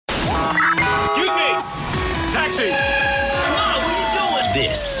taxi! Come on, what are you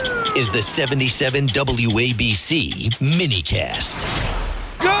doing? This is the 77 WABC minicast.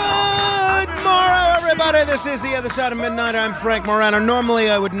 Good morning, everybody. This is The Other Side of Midnight. I'm Frank Morano. Normally,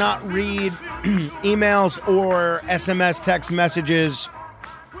 I would not read emails or SMS text messages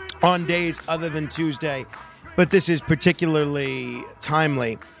on days other than Tuesday, but this is particularly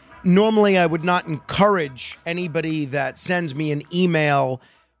timely. Normally, I would not encourage anybody that sends me an email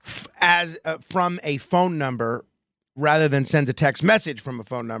from a phone number rather than sends a text message from a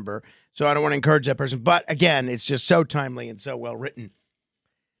phone number, so I don't want to encourage that person. But again, it's just so timely and so well written.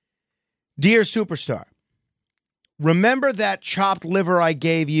 Dear Superstar, remember that chopped liver I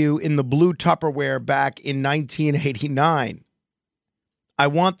gave you in the blue Tupperware back in 1989? I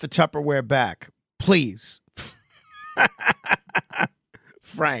want the Tupperware back, please.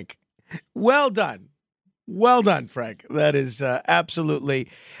 Frank. Well done. Well done, Frank. That is absolutely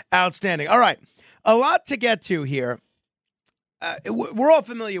outstanding. All right. A lot to get to here. We're all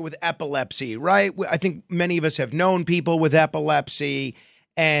familiar with epilepsy, right? I think many of us have known people with epilepsy,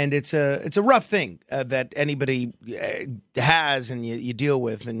 and it's a rough thing that anybody has and you deal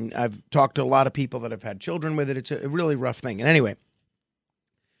with. And I've talked to a lot of people that have had children with it. It's a really rough thing. And anyway,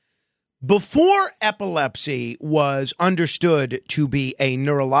 before epilepsy was understood to be a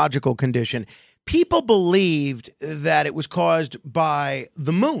neurological condition, people believed that it was caused by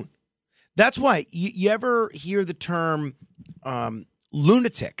the moon. That's why you ever hear the term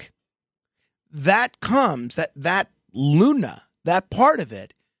lunatic? That comes, that luna, that part of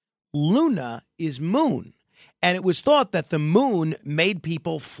it, luna is moon. And it was thought that the moon made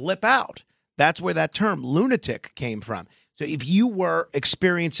people flip out. That's where that term lunatic came from. So if you were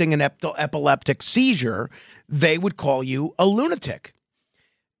experiencing an epileptic seizure, they would call you a lunatic.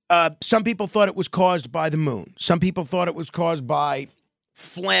 Some people thought it was caused by the moon. Some people thought it was caused by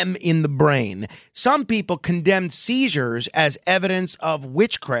phlegm in the brain. Some people condemned seizures as evidence of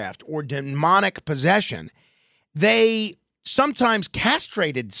witchcraft or demonic possession. They sometimes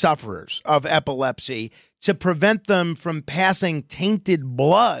castrated sufferers of epilepsy to prevent them from passing tainted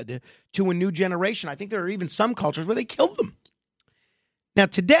blood to a new generation. I think there are even some cultures where they killed them. Now,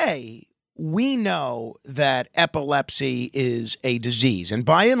 today, we know that epilepsy is a disease, and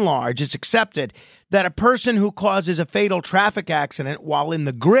by and large, it's accepted that a person who causes a fatal traffic accident while in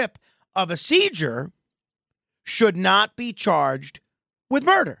the grip of a seizure should not be charged with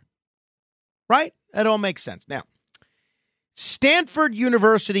murder. Right? That all makes sense. Now, Stanford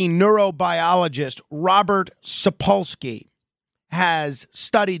University neurobiologist Robert Sapolsky has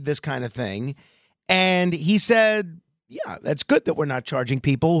studied this kind of thing, and he said, yeah, that's good that we're not charging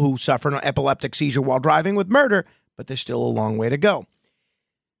people who suffer an epileptic seizure while driving with murder, but there's still a long way to go.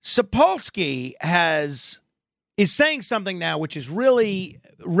 Sapolsky is saying something now which is really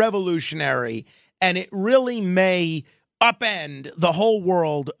revolutionary, and it really may upend the whole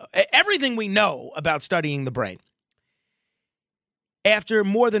world, everything we know about studying the brain. After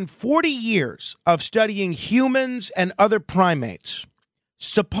more than 40 years of studying humans and other primates,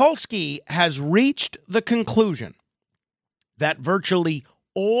 Sapolsky has reached the conclusion that virtually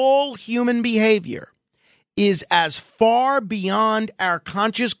all human behavior is as far beyond our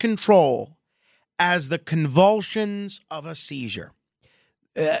conscious control as the convulsions of a seizure,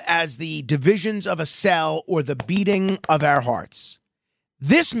 as the divisions of a cell or the beating of our hearts.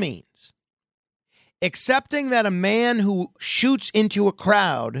 This means accepting that a man who shoots into a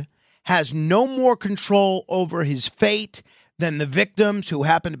crowd has no more control over his fate than the victims who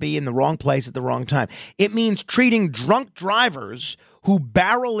happen to be in the wrong place at the wrong time. It means treating drunk drivers who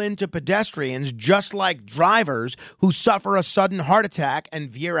barrel into pedestrians just like drivers who suffer a sudden heart attack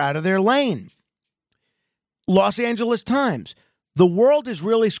and veer out of their lane. Los Angeles Times. The world is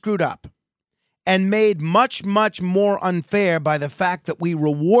really screwed up and made much, much more unfair by the fact that we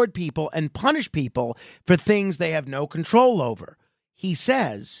reward people and punish people for things they have no control over. He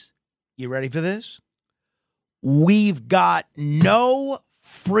says, you ready for this? We've got no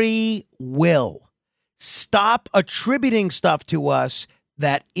free will. Stop attributing stuff to us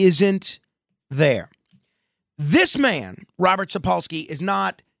that isn't there. This man, Robert Sapolsky, is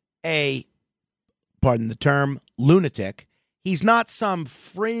not a, pardon the term, lunatic. He's not some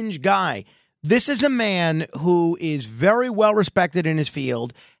fringe guy. This is a man who is very well respected in his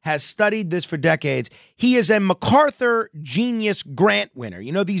field, has studied this for decades. He is a MacArthur Genius Grant winner.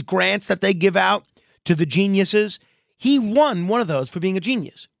 You know these grants that they give out to the geniuses? He won one of those for being a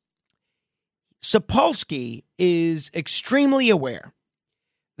genius. Sapolsky is extremely aware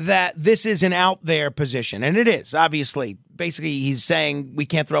that this is an out there position, and it is, obviously. Basically, he's saying we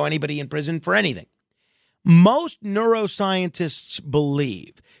can't throw anybody in prison for anything. Most neuroscientists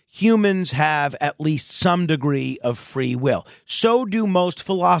believe humans have at least some degree of free will. So do most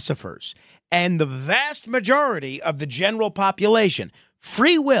philosophers. And the vast majority of the general population,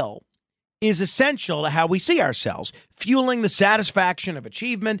 free will is essential to how we see ourselves, fueling the satisfaction of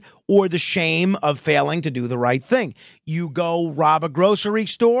achievement or the shame of failing to do the right thing. You go rob a grocery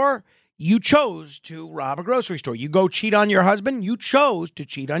store, you chose to rob a grocery store. You go cheat on your husband, you chose to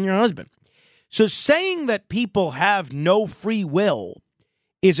cheat on your husband. So saying that people have no free will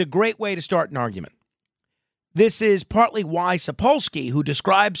is a great way to start an argument. This is partly why Sapolsky, who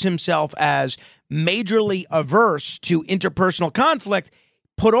describes himself as majorly averse to interpersonal conflict,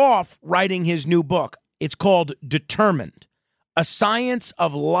 put off writing his new book. It's called Determined, A Science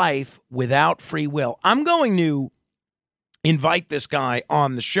of Life Without Free Will. I'm going to invite this guy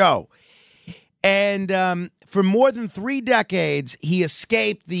on the show. And for more than 3 decades, he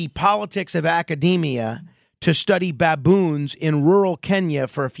escaped the politics of academia to study baboons in rural Kenya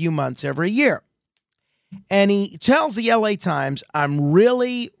for a few months every year. And he tells the LA Times, I'm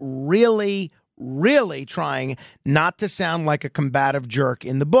really trying not to sound like a combative jerk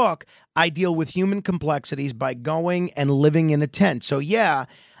in the book. I deal with human complexities by going and living in a tent. So yeah,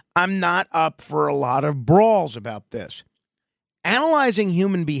 I'm not up for a lot of brawls about this. Analyzing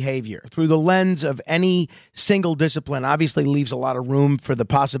human behavior through the lens of any single discipline obviously leaves a lot of room for the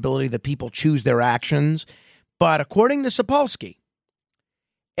possibility that people choose their actions. But according to Sapolsky,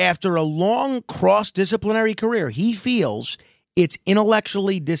 after a long cross-disciplinary career, he feels it's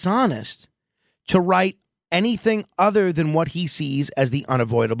intellectually dishonest to write anything other than what he sees as the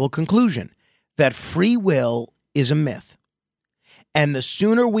unavoidable conclusion, that free will is a myth. And the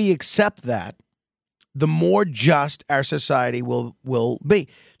sooner we accept that, the more just our society will be.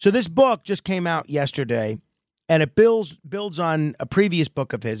 So this book just came out yesterday, and it builds on a previous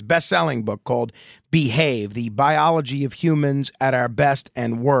book of his, best-selling book called Behave, The Biology of Humans at Our Best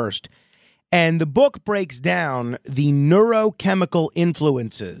and Worst. And the book breaks down the neurochemical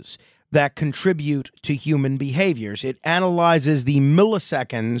influences that contribute to human behaviors. It analyzes the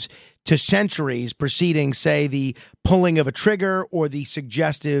milliseconds to centuries preceding, say, the pulling of a trigger or the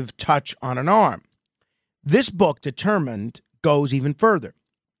suggestive touch on an arm. This book, Determined, goes even further.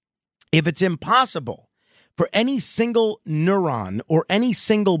 If it's impossible for any single neuron or any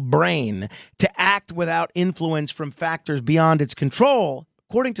single brain to act without influence from factors beyond its control,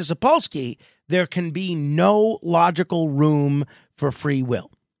 according to Sapolsky, there can be no logical room for free will.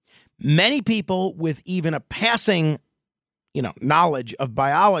 Many people with even a passing, knowledge of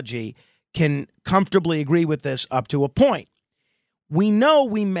biology can comfortably agree with this up to a point. We know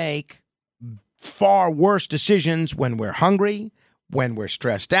we make far worse decisions when we're hungry, when we're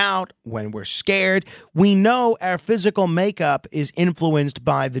stressed out, when we're scared. We know our physical makeup is influenced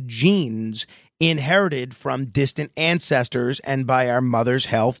by the genes inherited from distant ancestors and by our mother's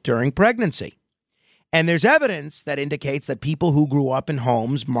health during pregnancy. And there's evidence that indicates that people who grew up in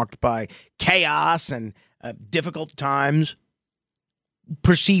homes marked by chaos and difficult times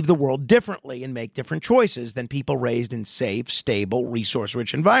perceive the world differently and make different choices than people raised in safe, stable,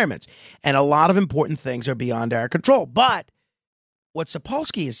 resource-rich environments. And a lot of important things are beyond our control. But what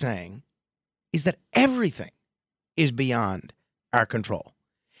Sapolsky is saying is that everything is beyond our control.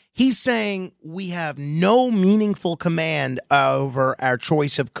 He's saying we have no meaningful command over our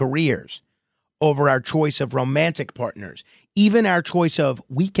choice of careers, over our choice of romantic partners, even our choice of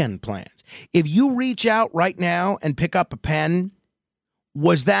weekend plans. If you reach out right now and pick up a pen,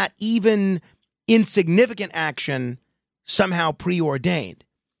 was that even insignificant action somehow preordained?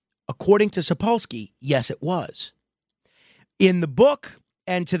 According to Sapolsky, yes, it was. In the book,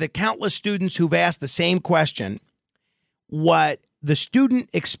 and to the countless students who've asked the same question, what the student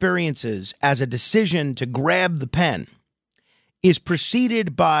experiences as a decision to grab the pen is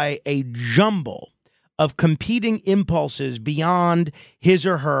preceded by a jumble of competing impulses beyond his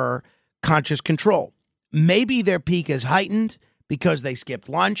or her conscious control. Maybe their peak is heightened because they skipped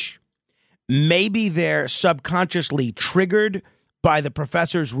lunch. Maybe they're subconsciously triggered by the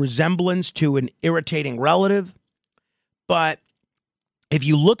professor's resemblance to an irritating relative. But if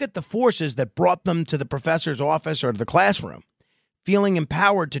you look at the forces that brought them to the professor's office or to the classroom, feeling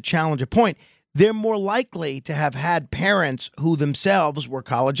empowered to challenge a point, they're more likely to have had parents who themselves were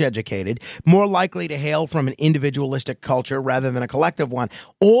college educated, more likely to hail from an individualistic culture rather than a collective one.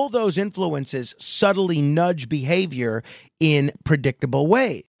 All those influences subtly nudge behavior in predictable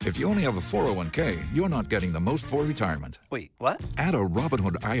ways. If you only have a 401k, you're not getting the most for retirement. Wait, what? Add a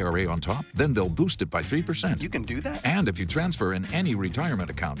Robinhood IRA on top, then they'll boost it by 3%. You can do that? And if you transfer in any retirement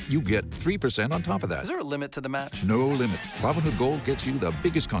account, you get 3% on top of that. Is there a limit to the match? No limit. Robinhood Gold gets you the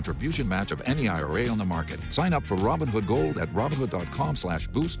biggest contribution match of any IRA on the market. Sign up for Robinhood Gold at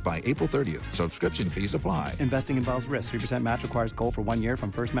Robinhood.com/boost by April 30th. Subscription fees apply. Investing involves risk. 3% match requires gold for 1 year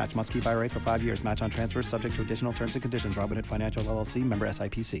from first match. Must keep IRA for 5 years. Match on transfers subject to additional terms and conditions. Robinhood Financial LLC, member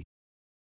SIPC.